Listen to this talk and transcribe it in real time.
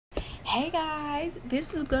Hey guys,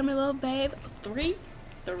 this is Gummy Little Babe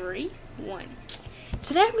 331.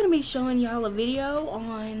 Today I'm going to be showing y'all a video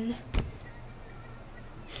on,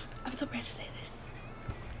 I'm so proud to say this,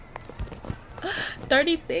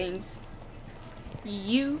 30 things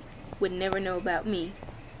you would never know about me.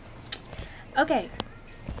 Okay,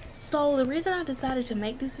 so the reason I decided to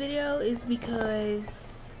make this video is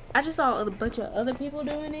because I just saw a bunch of other people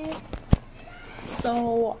doing it,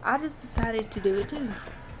 so I just decided to do it too.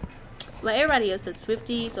 Like everybody else says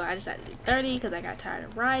 50, so I decided to do 30 because I got tired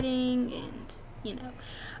of writing and, you know.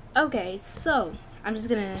 Okay, so I'm just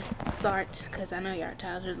going to start because I know y'all are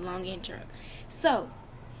tired of the long intro. So,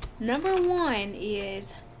 number one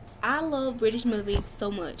is I love British movies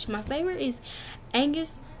so much. My favorite is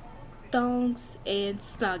Angus, Thongs, and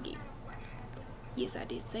Snoggy. Yes, I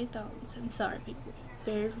did say thongs. I'm sorry, people.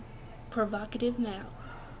 Very provocative mouth.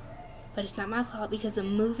 But it's not my fault because the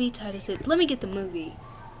movie title said, let me get the movie.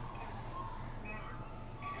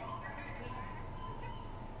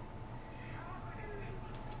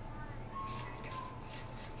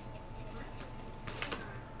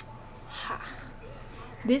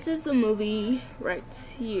 This is the movie right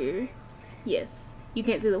here. Yes, you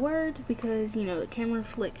can't see the words because, you know, the camera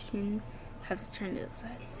reflection. Have to turn it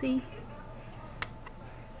upside. See?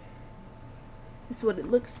 This is what it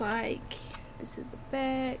looks like. This is the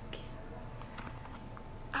back.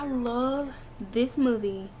 I love this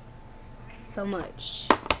movie so much.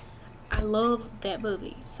 I love that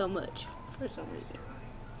movie so much for some reason.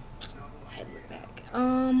 I had to look back.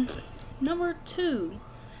 Number two.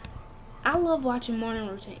 I love watching morning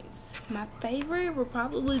routines. My favorite would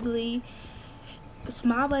probably be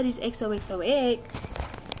Smile Buddies XOXOX.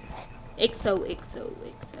 XOXOXO.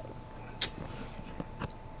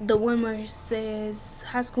 The one where it says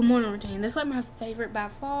high school morning routine. That's like my favorite by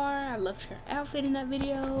far. I loved her outfit in that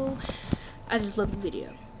video. I just love the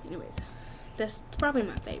video. Anyways, that's probably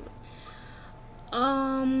my favorite.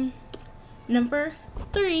 Number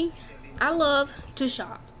three, I love to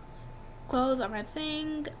shop. Clothes are my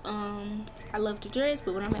thing. I love to dress,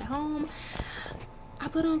 but when I'm at home, I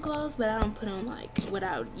put on clothes, but I don't put on like what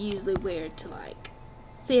I would usually wear to like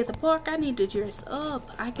say at the park. I need to dress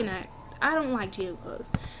up. I don't like gym clothes.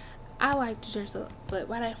 I like to dress up, but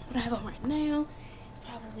what I have on right now,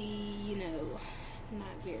 probably, you know,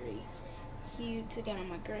 not very cute. I got on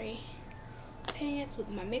my gray pants with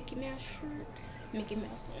my Mickey Mouse shirt. Mickey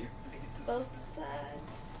Mouse on both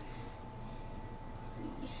sides.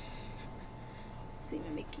 See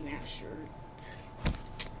my Mickey Mouse shirt.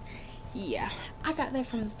 Yeah, I got that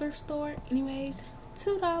from the thrift store. Anyways,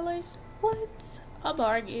 $2. What? A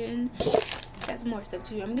bargain. That's more stuff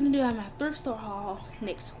too. I'm gonna do my thrift store haul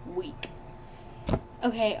next week.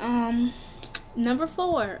 Okay, number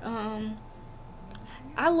four.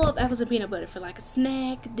 I love apples and peanut butter for like a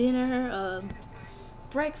snack, dinner,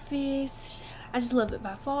 breakfast. I just love it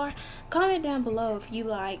by far. Comment down below if you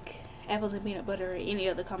like apples and peanut butter or any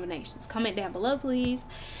other combinations. Comment down below, please.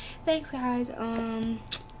 Thanks, guys.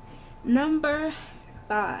 Number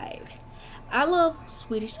five. I love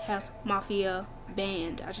Swedish House Mafia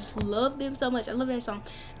Band. I just love them so much. I love that song,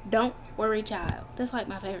 Don't Worry Child. That's like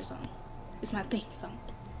my favorite song. It's my theme song.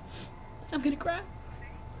 I'm gonna cry.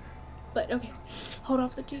 But okay, hold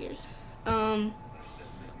off the tears. I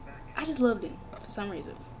just love them for some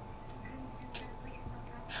reason.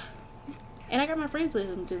 And I got my friends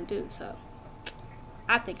listening to them too, so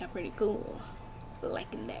I think I'm pretty cool for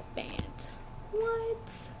liking that band.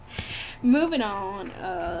 What? Moving on,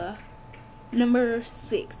 number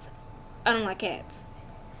six. I don't like cats.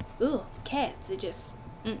 Ugh, cats are just,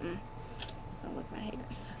 I don't like my hair.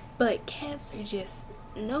 But cats are just,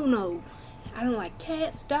 no. I don't like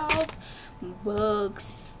cats, dogs,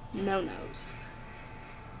 bugs, no-nos.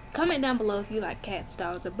 Comment down below if you like cats,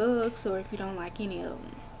 dogs, or bugs, or if you don't like any of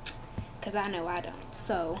them. Because I know I don't.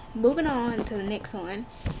 So, moving on to the next one.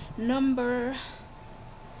 Number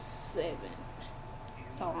 7.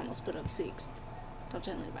 So, I almost put up 6. Don't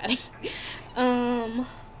tell anybody.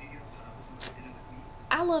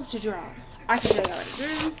 I love to draw. I can show y'all what I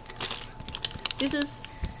drew. This is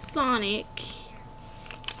Sonic.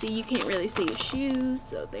 See, you can't really see his shoes.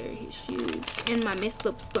 So, there are his shoes. And my messed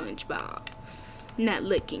up SpongeBob. Not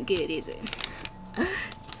looking good, is it?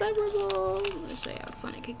 Terrible. Let's show y'all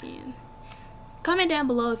Sonic again. Comment down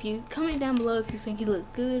below if you think he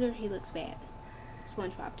looks good or he looks bad.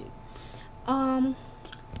 SpongeBob too.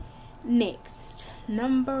 Next,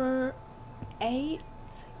 number 8.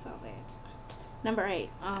 So bad. Number 8.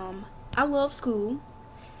 I love school.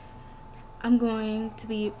 I'm going to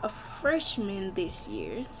be a freshman this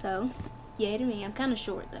year, so yay to me. I'm kind of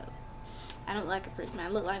short though. I don't like a freshman. I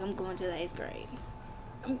look like I'm going to the 8th grade.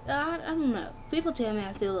 I don't know. People tell me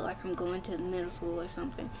I still look like I'm going to middle school or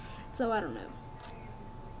something. So I don't know.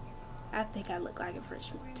 I think I look like a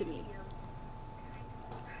freshman to me.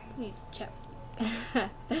 Need some chapstick.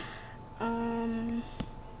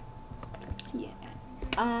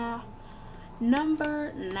 Yeah.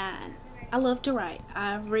 Number 9. I love to write.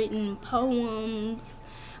 I've written poems,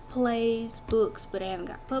 plays, books, but I haven't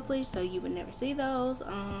got published, so you would never see those.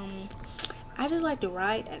 I just like to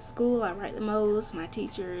write. At school, I write the most. My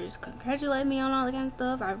teachers congratulate me on all that kind of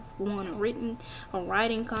stuff. I've won a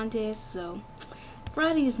writing contest, so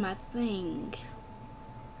writing is my thing.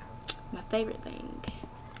 My favorite thing.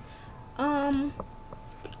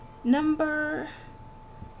 Number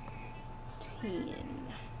 10.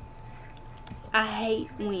 I hate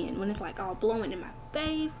wind when it's like all blowing in my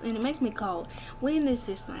face and it makes me cold. Wind is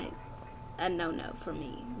just like a no-no for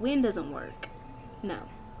me. Wind doesn't work. No.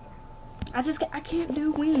 I can't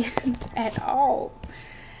do wind at all.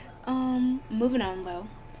 Moving on though,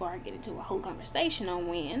 before I get into a whole conversation on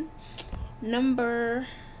wind. Number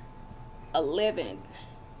 11.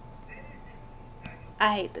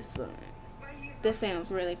 I hate the sun. This sounds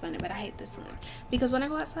really funny, but I hate the sun. Because when I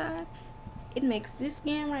go outside, it makes this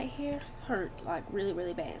skin right here hurt like really,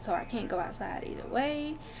 really bad. So I can't go outside either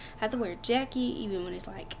way. I have to wear a jacket even when it's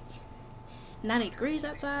like 90 degrees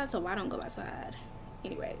outside, so I don't go outside.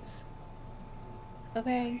 Anyways.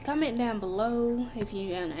 Okay, comment down below if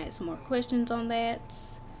you want to add some more questions on that.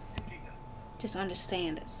 Just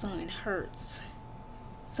understand that sun hurts.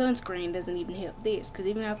 Sunscreen doesn't even help this, because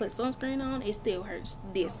even if I put sunscreen on, it still hurts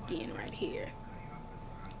this skin right here.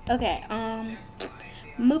 Okay,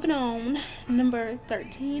 moving on. Number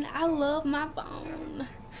 13. I love my phone.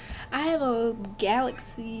 I have a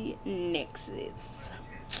Galaxy Nexus.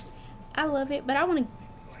 I love it, but I want a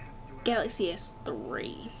Galaxy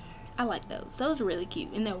S3. I like those. Those are really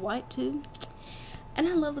cute, and they're white too. And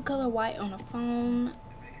I love the color white on a phone.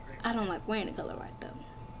 I don't like wearing the color white though.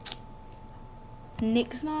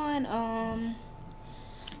 Next on,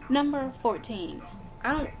 number 14.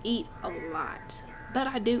 I don't eat a lot, but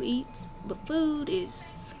I do eat. But food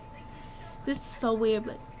is, this is so weird,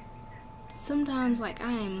 but sometimes like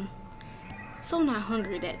I am so not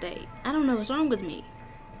hungry that day. I don't know what's wrong with me,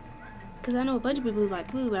 because I know a bunch of people who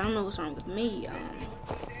like food, but I don't know what's wrong with me.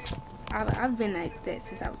 I've been like that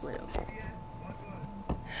since I was little.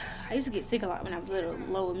 I used to get sick a lot when I was little,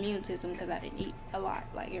 low immune system, because I didn't eat a lot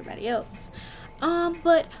like everybody else.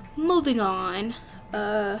 But moving on,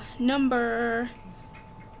 number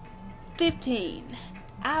 15.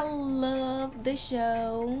 I love the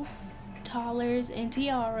show Toddlers and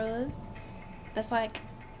Tiaras.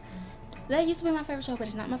 That used to be my favorite show, but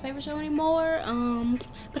it's not my favorite show anymore.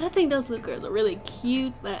 But I think those little girls are really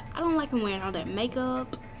cute, but I don't like them wearing all that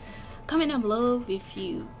makeup. Comment down below if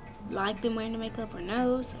you like them wearing the makeup or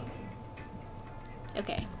no. So,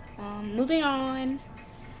 okay, moving on.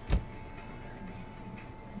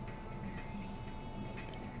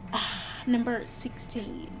 Number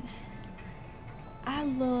 16. I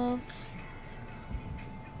love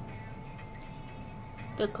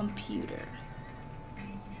the computer.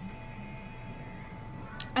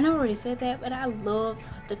 I know I already said that, but I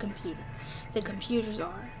love the computer. The computers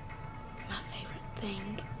are my favorite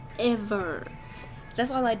thing ever.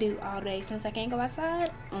 That's all I do all day since I can't go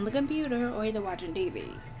outside, on the computer, or either watching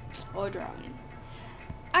TV or drawing.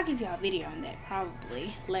 I'll give y'all a video on that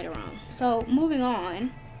probably later on. So moving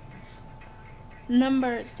on,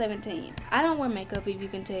 number 17. I don't wear makeup, if you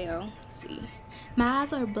can tell. See, my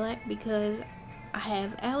eyes are black because I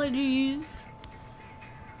have allergies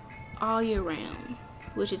all year round,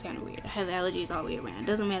 which is kind of weird. I have allergies all year round.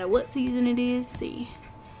 Doesn't matter what season it is. See,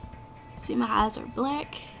 my eyes are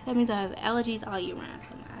black. That means I have allergies all year round, so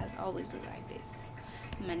my eyes always look like this.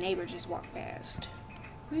 My neighbor just walked past.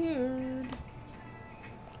 Weird.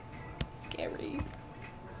 Scary.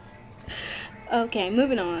 Okay,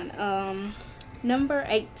 moving on. Number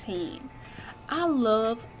 18. I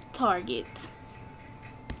love Target.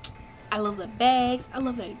 I love the bags. I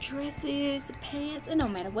love their dresses, the pants. It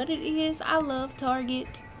don't matter what it is. I love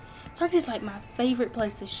Target. Target is like my favorite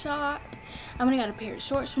place to shop. I only got a pair of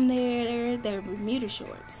shorts from there. They're Bermuda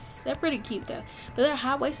shorts. They're pretty cute though, but they're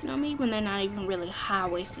high-waisted on me when they're not even really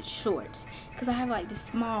high-waisted shorts, because I have like this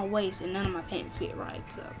small waist and none of my pants fit right.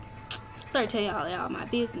 So sorry to tell y'all my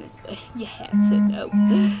business, but you had to know.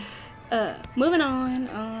 Moving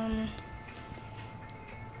on.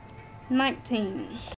 19.